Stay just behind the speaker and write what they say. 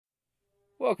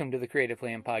Welcome to the Creative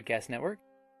Plan Podcast Network.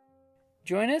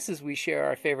 Join us as we share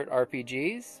our favorite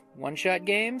RPGs, one-shot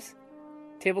games,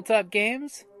 tabletop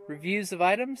games, reviews of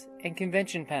items, and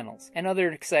convention panels, and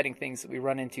other exciting things that we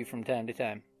run into from time to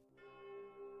time.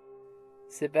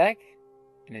 Sit back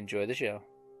and enjoy the show.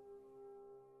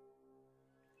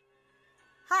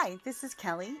 Hi, this is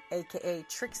Kelly, aka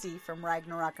Trixie from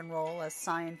Ragnarok and Roll, a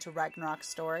Scion to Ragnarok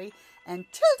story, and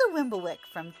Tilda Wimblewick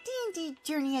from D&D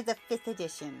Journey of the 5th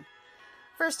Edition.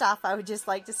 First off, I would just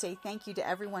like to say thank you to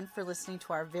everyone for listening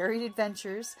to our varied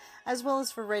adventures, as well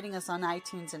as for rating us on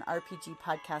iTunes and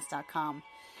rpgpodcast.com.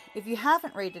 If you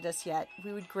haven't rated us yet,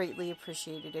 we would greatly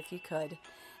appreciate it if you could.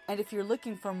 And if you're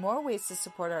looking for more ways to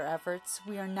support our efforts,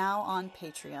 we are now on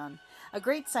Patreon, a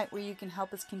great site where you can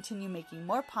help us continue making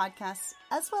more podcasts,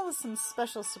 as well as some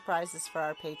special surprises for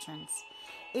our patrons.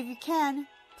 If you can,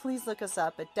 please look us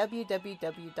up at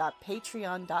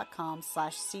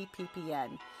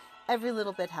www.patreon.com/cppn. Every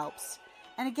little bit helps.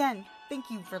 And again, thank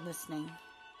you for listening.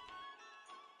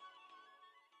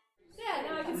 Yeah,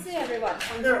 now I can see everyone.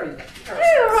 Very.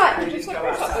 Oh, all right. So,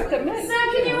 can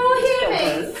you all hear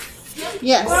me?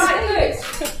 Yes. Right, good.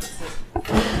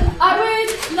 I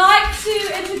would like to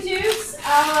introduce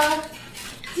our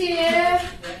dear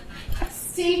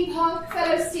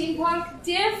fellow steampunk,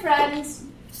 dear friend,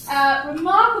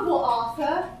 remarkable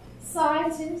author,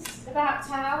 scientist about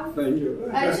town. Thank you.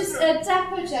 Just a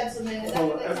dapper gentleman.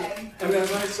 And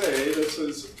as I say, this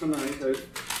is tonight. It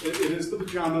is the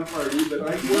pajama party, but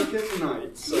I work at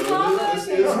night, so this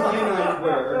is my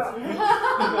nightwear.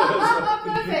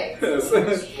 Perfect. Yes. So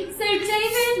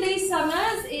David Lee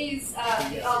Summers is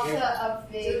the author of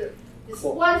this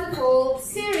wonderful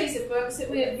series of books that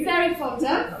we're very fond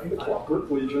of. The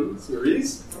Clockwork Legion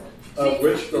series, of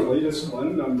which the latest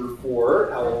one, number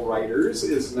 4, Owl Riders,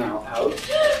 is now out.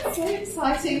 So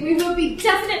exciting. We will be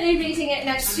definitely reading it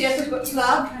next year for book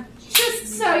club.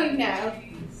 Just so you know.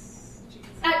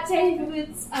 At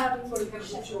David's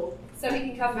schedule, so he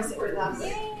can come visit with us.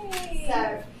 Yay.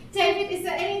 So, David, is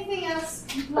there anything else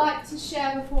you'd like to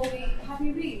share before we have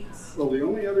you read? Well, the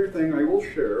only other thing I will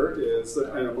share is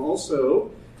that I am also,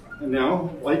 and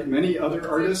now, like many other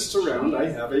artists around,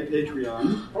 I have a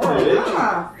Patreon page.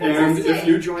 And if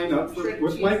you join up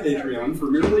with my Patreon for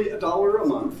merely $1 a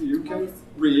month, you can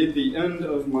read the end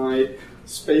of my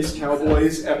Space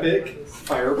Cowboys epic,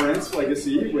 Firebrand's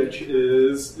Legacy, which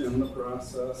is in the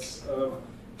process of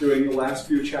doing the last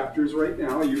few chapters right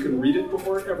now. You can read it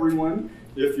before everyone.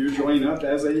 If you join up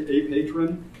as a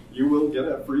patron, you will get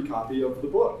a free copy of the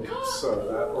book. So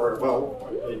that, or well,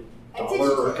 $1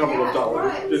 or a couple of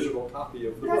dollars digital copy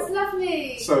of the book. That's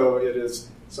lovely. So it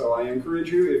is. So I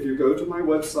encourage you, if you go to my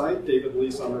website,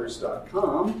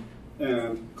 davidleesummers.com,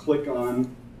 and click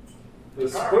on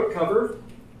this book cover,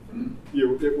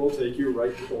 it will take you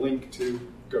right to the link to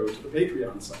go to the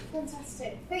Patreon site.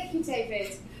 Fantastic. Thank you,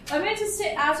 David. I'm going to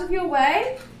sit out of your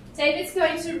way. David's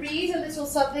going to read a little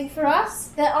something for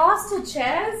us. There are still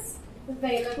chairs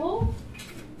available.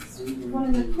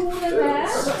 One in the corner there.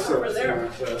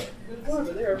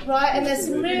 Over there. Right, and there's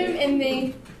some room in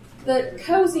the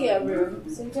cozier room,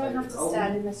 so you don't have to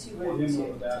stand unless you want to.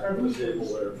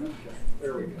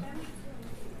 There we go.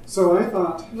 So I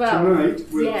thought tonight,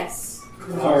 with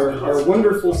our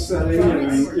wonderful setting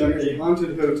in a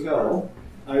haunted hotel,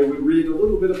 I would read a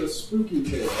little bit of a spooky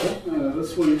tale.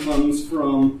 This one comes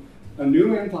from a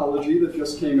new anthology that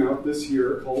just came out this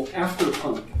year called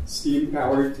Afterpunk,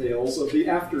 Steampowered Tales of the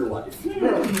Afterlife.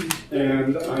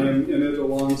 And I am in it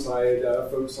alongside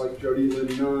folks like Jody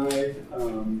Lynn Nye.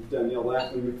 Danielle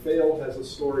Ackley-McPhail has a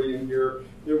story in here.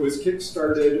 It was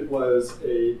kickstarted, was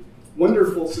a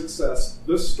wonderful success.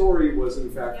 This story was, in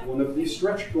fact, one of the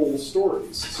stretch goal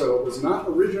stories. So it was not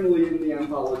originally in the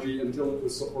anthology until it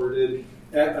was supported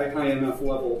at a high enough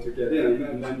level to get in,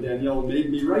 and then Danielle made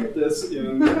me write this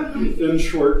in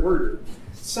short order.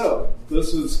 So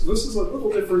this is a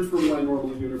little different from my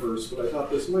normal universe, but I thought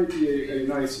this might be a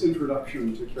nice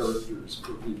introduction to characters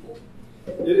for people.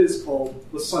 It is called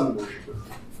The Sun Worshipper.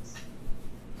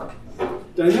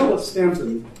 Danielle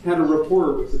Stanton had a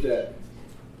rapport with the dead.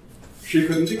 She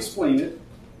couldn't explain it,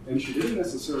 and she didn't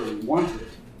necessarily want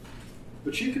it,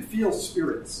 but she could feel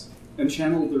spirits and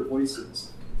channel their voices.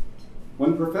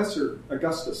 When Professor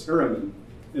Augustus Harriman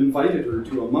invited her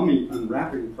to a mummy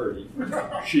unwrapping party,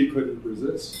 she couldn't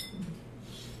resist.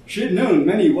 She had known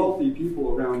many wealthy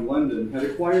people around London had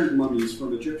acquired mummies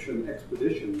from Egyptian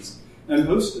expeditions and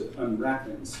hosted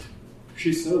unwrappings.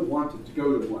 She so wanted to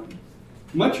go to one.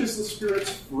 Much as the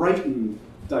spirits frightened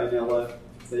Dinella,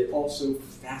 they also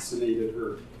fascinated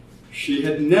her. She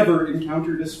had never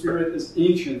encountered a spirit as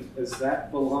ancient as that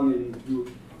belonging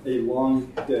to a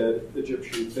long-dead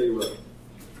Egyptian pharaoh.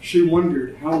 She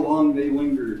wondered how long they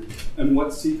lingered and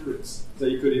what secrets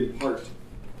they could impart.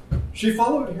 She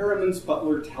followed Harriman's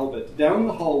butler, Talbot, down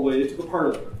the hallway to the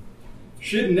parlor.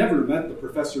 She had never met the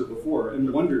professor before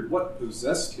and wondered what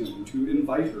possessed him to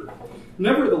invite her.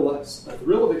 Nevertheless, a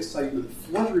thrill of excitement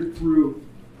fluttered through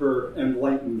her and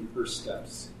lightened her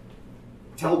steps.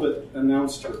 Talbot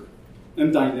announced her,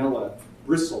 and Danielle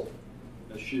bristled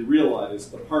as she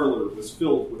realized the parlor was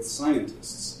filled with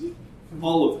scientists,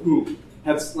 all of whom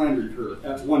had slandered her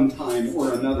at one time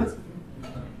or another.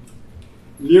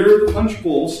 Near the punch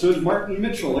bowl stood Martin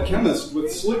Mitchell, a chemist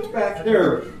with slicked-back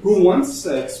hair, who once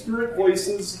said spirit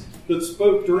voices that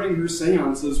spoke during her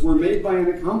seances were made by an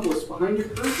accomplice behind a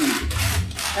curtain.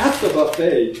 At the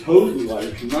buffet,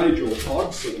 toad-like Nigel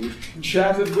Hodgson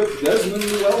chatted with Desmond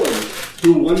Llewellyn,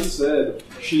 who once said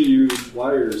she used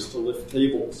wires to lift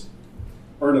tables.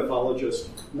 Ornithologist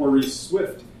Maurice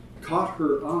Swift caught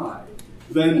her eye,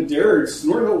 then dared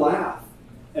snort a laugh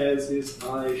as his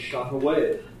eye shot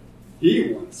away.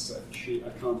 He once said she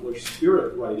accomplished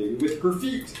spirit writing with her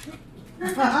feet.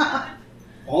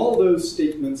 All those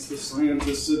statements the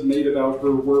scientists had made about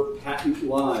her were patent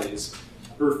lies.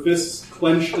 Her fists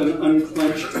clenched and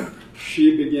unclenched,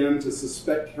 she began to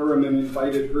suspect Harriman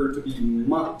invited her to be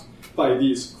mocked by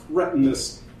these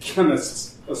cretinous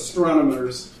chemists,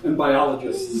 astronomers, and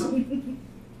biologists.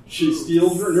 She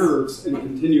steeled her nerves and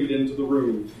continued into the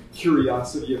room,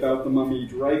 curiosity about the mummy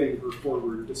driving her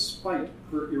forward despite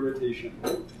her irritation.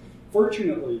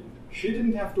 Fortunately, she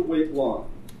didn't have to wait long.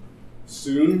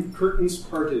 Soon, curtains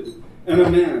parted, and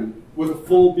a man with a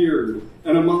full beard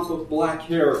and a mop of black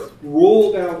hair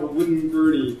rolled out a wooden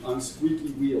gurney on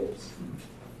squeaky wheels.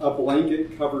 A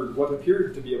blanket covered what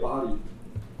appeared to be a body.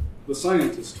 The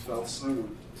scientist fell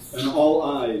silent, and all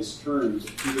eyes turned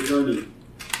to the gurney.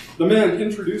 The man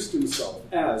introduced himself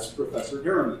as Professor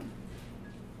Harriman.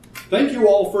 "Thank you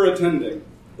all for attending."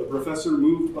 The professor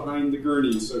moved behind the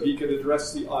gurney so he could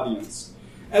address the audience.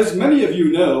 "As many of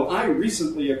you know, I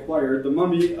recently acquired the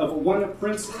mummy of one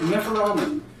Prince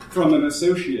Nepheramen from an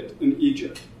associate in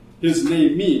Egypt. His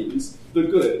name means the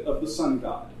good of the sun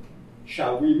god.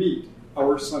 Shall we meet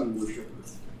our sun worshipper?"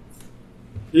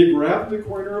 He grabbed the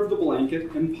corner of the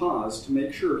blanket and paused to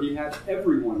make sure he had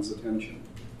everyone's attention.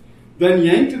 Then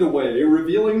yanked it away,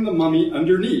 revealing the mummy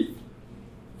underneath.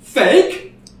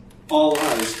 "Fake?" All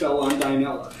eyes fell on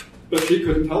Danielle, but she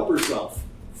couldn't help herself.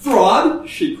 "Fraud!"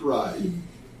 she cried.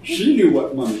 She knew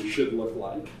what mummies should look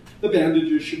like. The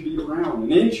bandages should be brown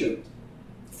and ancient.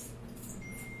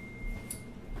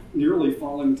 Nearly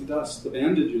falling to dust, the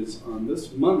bandages on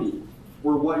this mummy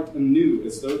were white and new,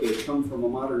 as though they'd come from a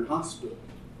modern hospital.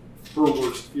 Her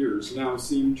worst fears now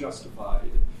seemed justified.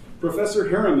 Professor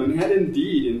Harriman had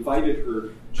indeed invited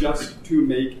her just to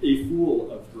make a fool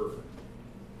of her.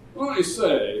 "I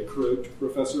say," croaked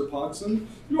Professor Pogson,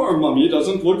 "your mummy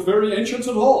doesn't look very ancient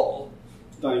at all."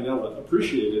 Danielle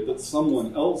appreciated that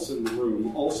someone else in the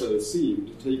room also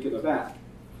seemed taken aback.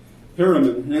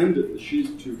 Harriman handed the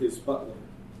sheet to his butler.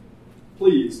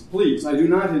 Please, I do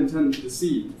not intend to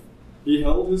deceive." He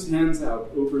held his hands out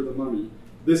over the mummy.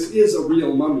 "This is a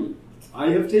real mummy.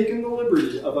 I have taken the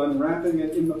liberty of unwrapping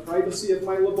it in the privacy of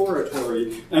my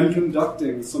laboratory and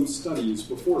conducting some studies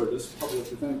before this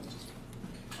public event."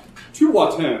 "To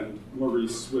what end?"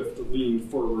 Maurice Swift leaned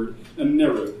forward and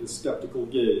narrowed his skeptical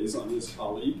gaze on his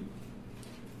colleague.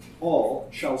 "All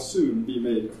shall soon be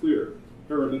made clear."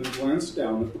 Harriman glanced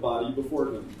down at the body before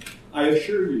him. "I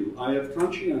assure you, I have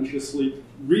conscientiously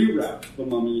rewrapped the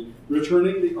mummy,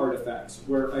 returning the artifacts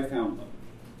where I found them."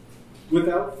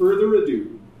 Without further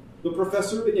ado, the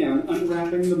professor began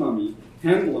unwrapping the mummy,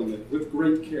 handling it with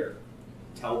great care.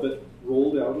 Talbot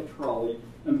rolled out a trolley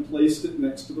and placed it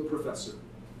next to the professor.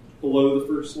 Below the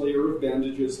first layer of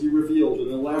bandages, he revealed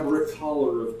an elaborate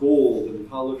collar of gold and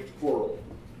polished coral.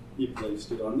 He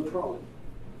placed it on the trolley.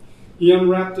 He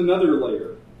unwrapped another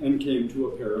layer and came to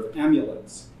a pair of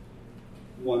amulets.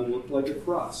 One looked like a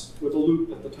cross with a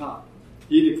loop at the top.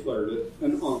 He declared it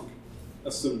an ankh,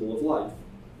 a symbol of life.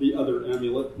 The other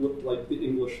amulet looked like the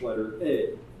English letter A.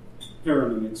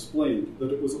 Harriman explained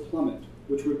that it was a plummet,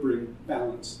 which would bring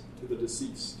balance to the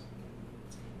deceased.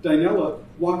 Danielle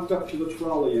walked up to the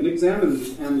trolley and examined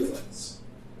the amulets.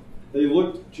 They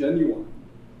looked genuine.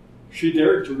 She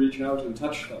dared to reach out and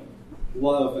touch them.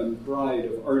 Love and pride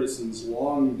of artisans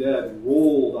long dead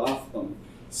rolled off them,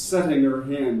 setting her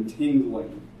hand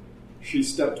tingling. She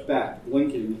stepped back,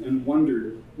 blinking, and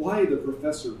wondered why the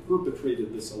professor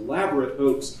perpetrated this elaborate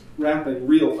hoax, wrapping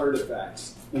real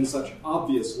artifacts in such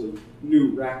obviously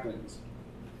new wrappings.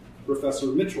 Professor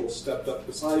Mitchell stepped up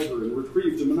beside her and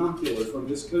retrieved a monocular from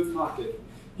his coat pocket.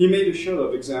 He made a show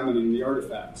of examining the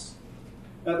artifacts.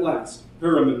 At last,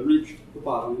 Harriman reached the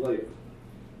bottom layer.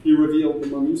 He revealed the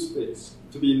mummy's face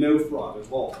to be no fraud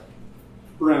at all.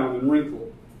 Brown and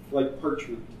wrinkled, like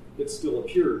parchment, it still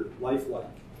appeared lifelike.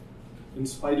 In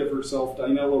spite of herself,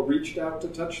 Danielle reached out to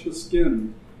touch the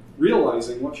skin.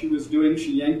 Realizing what she was doing,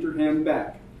 she yanked her hand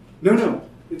back. No,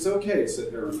 it's okay,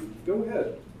 said Harriman. Go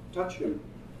ahead, touch him.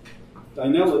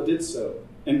 Danielle did so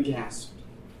and gasped.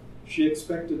 She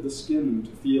expected the skin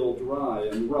to feel dry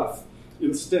and rough.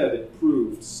 Instead, it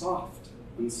proved soft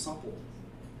and supple.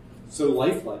 So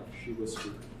lifelike, she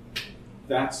whispered.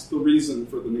 That's the reason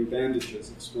for the new bandages,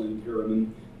 explained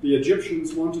Harriman. The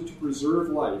Egyptians wanted to preserve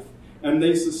life, and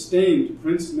they sustained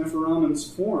Prince Neferamen's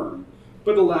form,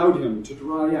 but allowed him to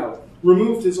dry out,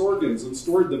 removed his organs, and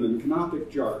stored them in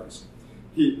canopic jars.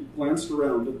 He glanced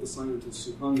around at the scientists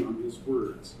who hung on his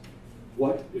words.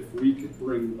 What if we could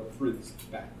bring the prince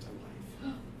back to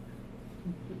life?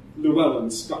 Llewellyn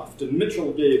scoffed, and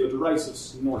Mitchell gave a derisive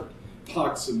snort.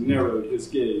 Hodgson narrowed his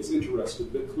gaze,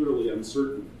 interested but clearly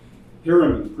uncertain.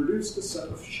 Harriman produced a set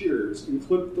of shears and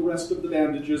clipped the rest of the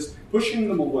bandages, pushing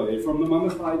them away from the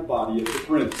mummified body of the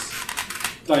prince.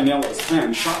 Dinella's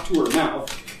hand shot to her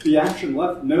mouth. The action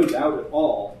left no doubt at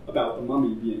all about the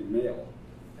mummy being male.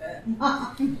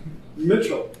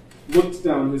 Mitchell looked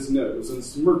down his nose and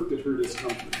smirked at her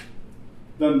discomfort.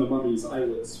 Then the mummy's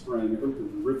eyelids sprang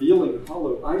open, revealing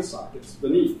hollow eye sockets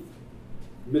beneath.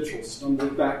 Mitchell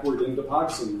stumbled backward into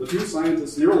Hodgson. The two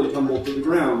scientists nearly tumbled to the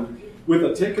ground. With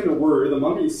a tick and a whir, the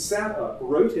mummy sat up,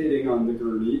 rotating on the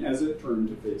gurney as it turned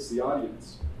to face the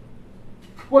audience.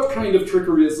 What kind of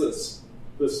trickery is this?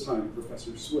 This time,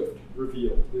 Professor Swift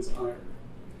revealed his ire.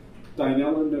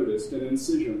 Dinella noticed an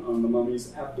incision on the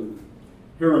mummy's abdomen.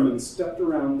 Harriman stepped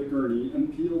around the gurney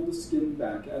and peeled the skin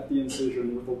back at the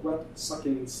incision with a wet,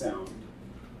 sucking sound.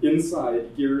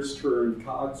 Inside, gears turned,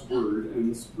 cogs whirred,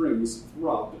 and springs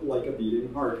throbbed like a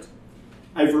beating heart.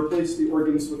 I've replaced the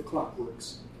organs with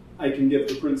clockworks. I can give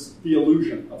the prince the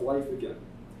illusion of life again.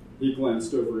 He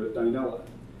glanced over at Dinella.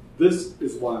 This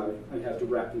is why I had to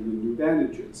wrap him in new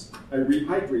bandages. I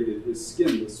rehydrated his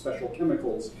skin with special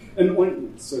chemicals and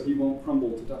ointments so he won't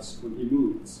crumble to dust when he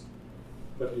moves.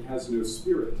 But he has no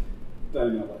spirit.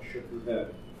 Dinella shook her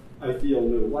head. I feel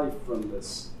no life from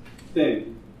this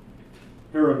thing.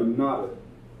 Harriman nodded.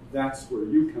 That's where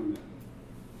you come in.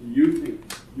 Do you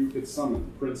think you could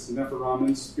summon Prince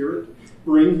Neferamen's spirit,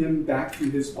 bring him back to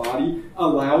his body,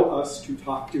 allow us to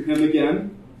talk to him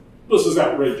again? This is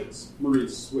outrageous.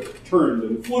 Maurice Swift turned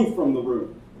and flew from the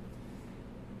room.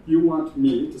 You want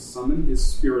me to summon his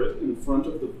spirit in front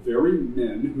of the very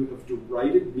men who have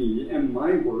derided me and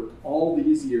my work all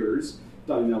these years?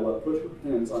 Dinella put her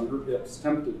hands on her hips,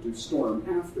 tempted to storm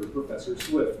after Professor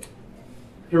Swift.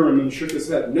 Harriman shook his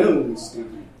head. No, Miss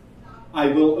Stanley. I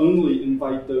will only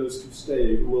invite those to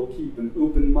stay who will keep an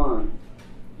open mind.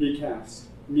 He cast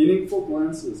meaningful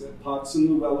glances at Hodgson,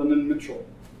 Llewellyn, and Mitchell.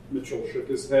 Mitchell shook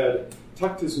his head,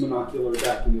 tucked his monocular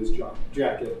back in his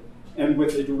jacket, and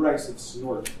with a derisive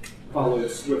snort, followed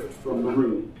Swift from the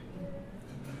room.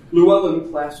 Llewellyn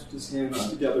clasped his hands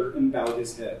together and bowed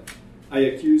his head. I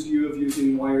accused you of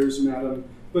using wires, madam,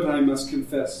 but I must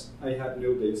confess I had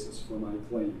no basis for my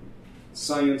claim.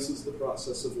 Science is the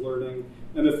process of learning,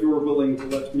 and if you're willing to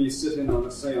let me sit in on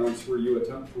a seance where you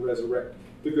attempt to resurrect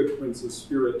the good prince's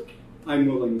spirit, I'm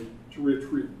willing to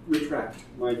retract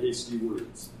my hasty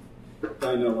words.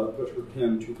 Dinella put her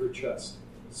hand to her chest,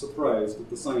 surprised at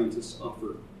the scientist's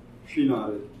offer. She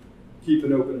nodded. Keep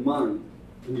an open mind,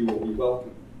 and you will be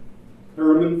welcome.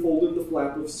 Harriman folded the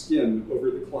flap of skin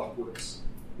over the clockworks.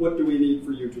 What do we need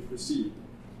for you to proceed?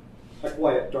 A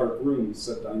quiet, dark room,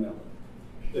 said Dinella.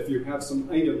 If you have some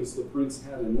items the prince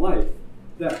had in life,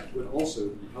 that would also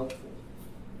be helpful.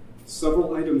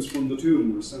 Several items from the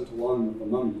tomb were sent along with the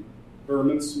mummy.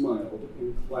 Harriman smiled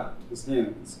and clapped his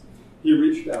hands. He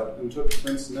reached out and took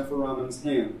Prince Neferamen's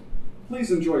hand.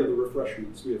 Please enjoy the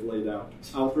refreshments we have laid out.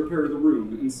 I'll prepare the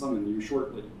room and summon you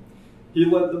shortly. He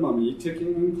led the mummy,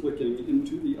 ticking and clicking,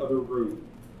 into the other room.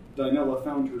 Dinella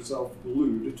found herself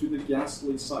glued to the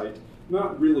ghastly sight,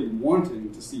 not really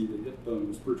wanting to see the hip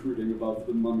bones protruding above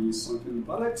the mummy's sunken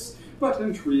buttocks, but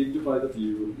intrigued by the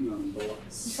view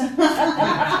nonetheless.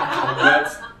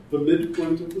 That's the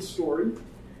midpoint of the story.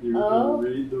 You can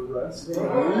read the rest. Beautiful.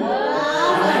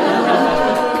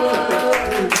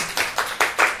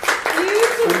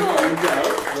 And find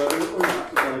out whether or not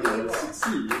Dinella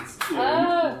succeeds in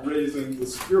raising the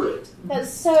spirit.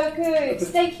 That's so good.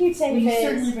 Thank you, David. You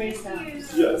certainly raised that.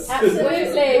 Yes.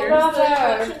 Absolutely. Bravo.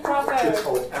 It's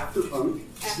called Afterpunk.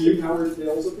 Steampowered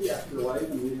Tales of the Afterlife,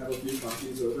 and we have a few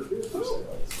copies over here for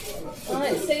sale.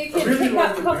 Alright, so you can pick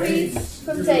up copies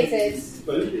from David.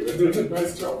 Thank you.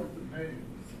 Nice job with the names.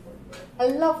 I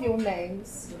love your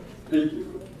names. Thank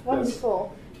you.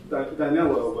 Wonderful.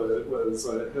 Danielle has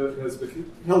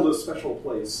held a special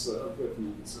place with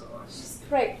me, so She's a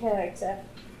great character.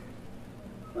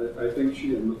 I think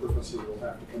she and the Professor will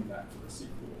have to come back for a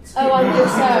sequel. Oh, I think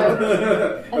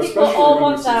so. I think we'll all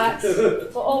want that.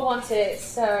 We'll all want it.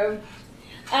 So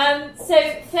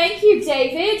thank you,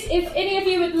 David. If any of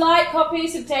you would like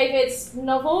copies of David's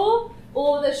novel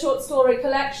or the short story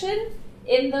collection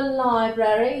in the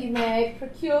library, you may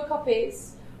procure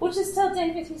copies. Or just tell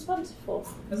David he's wonderful.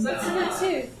 That's that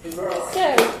too.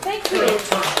 So, thank you.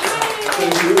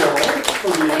 Thank you all.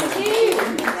 Thank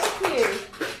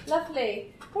you.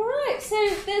 Lovely. All right, so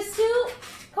there's still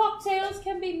cocktails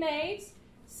can be made,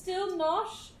 still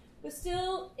nosh. We're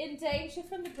still in danger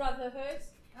from the Brotherhood.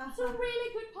 It's a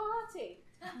really good party.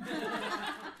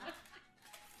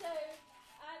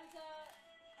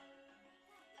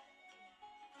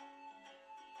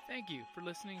 Thank you for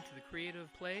listening to the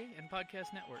Creative Play and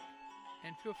Podcast Network.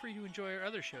 And feel free to enjoy our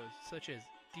other shows, such as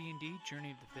D&D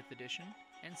Journey of the 5th Edition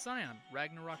and Scion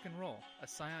Ragnarok and Roll, a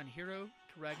Scion hero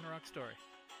to Ragnarok story.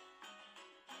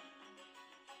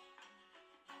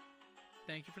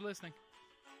 Thank you for listening.